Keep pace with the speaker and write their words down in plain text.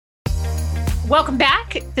Welcome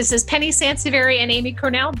back. This is Penny Sansevieri and Amy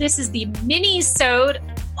Cornell. This is the mini-sode.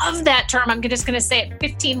 Love that term. I'm just going to say it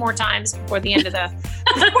 15 more times before the end of the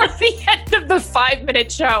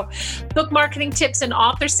 5-minute show. Book marketing tips and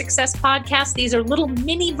author success podcast. These are little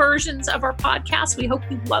mini versions of our podcast. We hope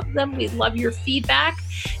you love them. We love your feedback.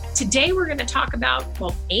 Today we're going to talk about,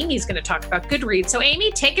 Amy's going to talk about Goodreads. So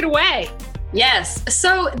Amy, take it away. Yes.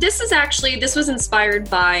 So this was inspired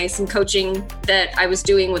by some coaching that I was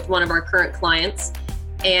doing with one of our current clients.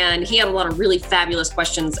 And he had a lot of really fabulous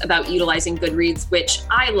questions about utilizing Goodreads, which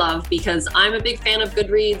I love because I'm a big fan of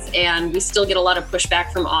Goodreads, and we still get a lot of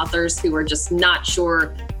pushback from authors who are just not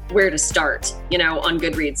sure where to start, on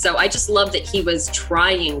Goodreads. So I just love that he was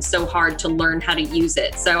trying so hard to learn how to use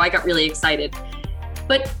it. So I got really excited.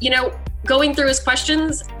 But, going through his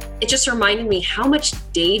questions, it just reminded me how much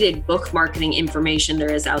dated book marketing information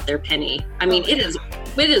there is out there, Penny. I mean, it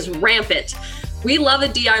is rampant. We love a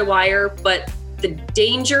DIYer, but the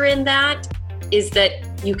danger in that is that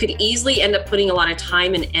you could easily end up putting a lot of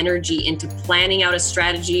time and energy into planning out a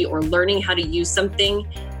strategy or learning how to use something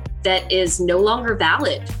that is no longer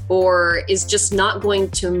valid or is just not going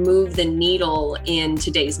to move the needle in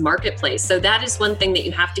today's marketplace. So that is one thing that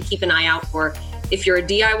you have to keep an eye out for. If you're a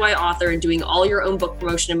DIY author and doing all your own book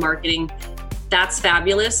promotion and marketing, that's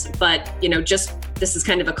fabulous. But, this is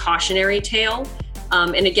kind of a cautionary tale.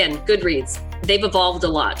 And again, Goodreads, they've evolved a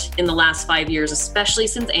lot in the last 5 years, especially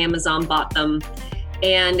since Amazon bought them.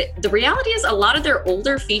 And the reality is a lot of their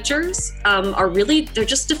older features they're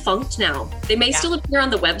just defunct now. They may still appear on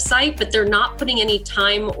the website, but they're not putting any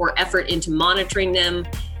time or effort into monitoring them,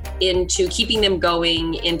 into keeping them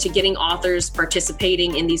going, into getting authors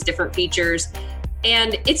participating in these different features.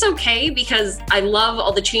 And it's okay because I love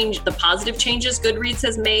all the positive changes Goodreads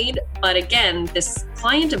has made. But again, this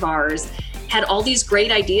client of ours had all these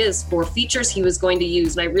great ideas for features he was going to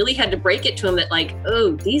use. And I really had to break it to him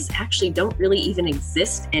that these actually don't really even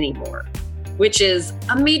exist anymore, which is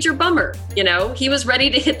a major bummer. He was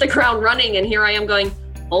ready to hit the ground running. And here I am going,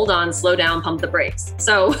 hold on, slow down, pump the brakes.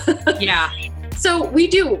 So yeah. So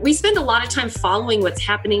we spend a lot of time following what's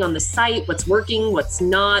happening on the site, what's working, what's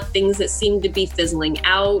not, things that seem to be fizzling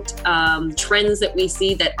out, trends that we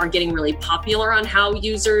see that are getting really popular on how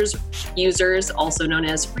users, also known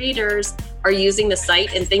as readers, are using the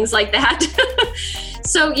site and things like that.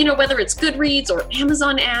 So, whether it's Goodreads or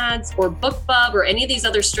Amazon ads or BookBub or any of these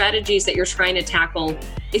other strategies that you're trying to tackle,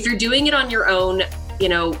 if you're doing it on your own,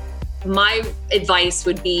 my advice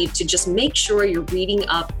would be to just make sure you're reading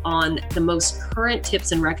up on the most current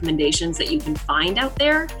tips and recommendations that you can find out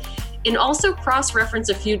there. And also cross-reference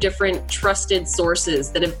a few different trusted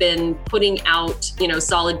sources that have been putting out,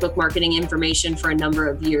 solid book marketing information for a number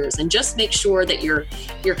of years. And just make sure that you're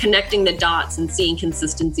connecting the dots and seeing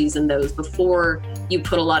consistencies in those before you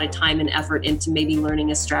put a lot of time and effort into maybe learning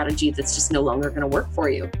a strategy that's just no longer going to work for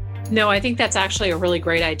you. No, I think that's actually a really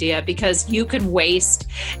great idea because you can waste,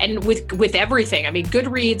 and with everything, I mean,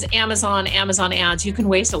 Goodreads, Amazon ads, you can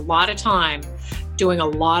waste a lot of time doing a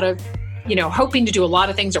lot of, hoping to do a lot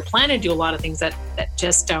of things or planning to do a lot of things that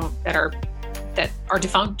just don't, that are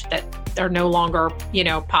defunct, that are no longer,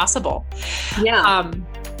 possible. Yeah.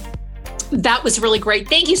 That was really great.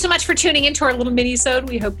 Thank you so much for tuning into our little mini-sode.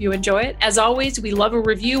 We hope you enjoy it. As always, we love a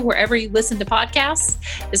review wherever you listen to podcasts.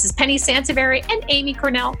 This is Penny Sansevieri and Amy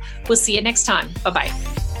Cornell. We'll see you next time.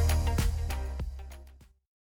 Bye-bye.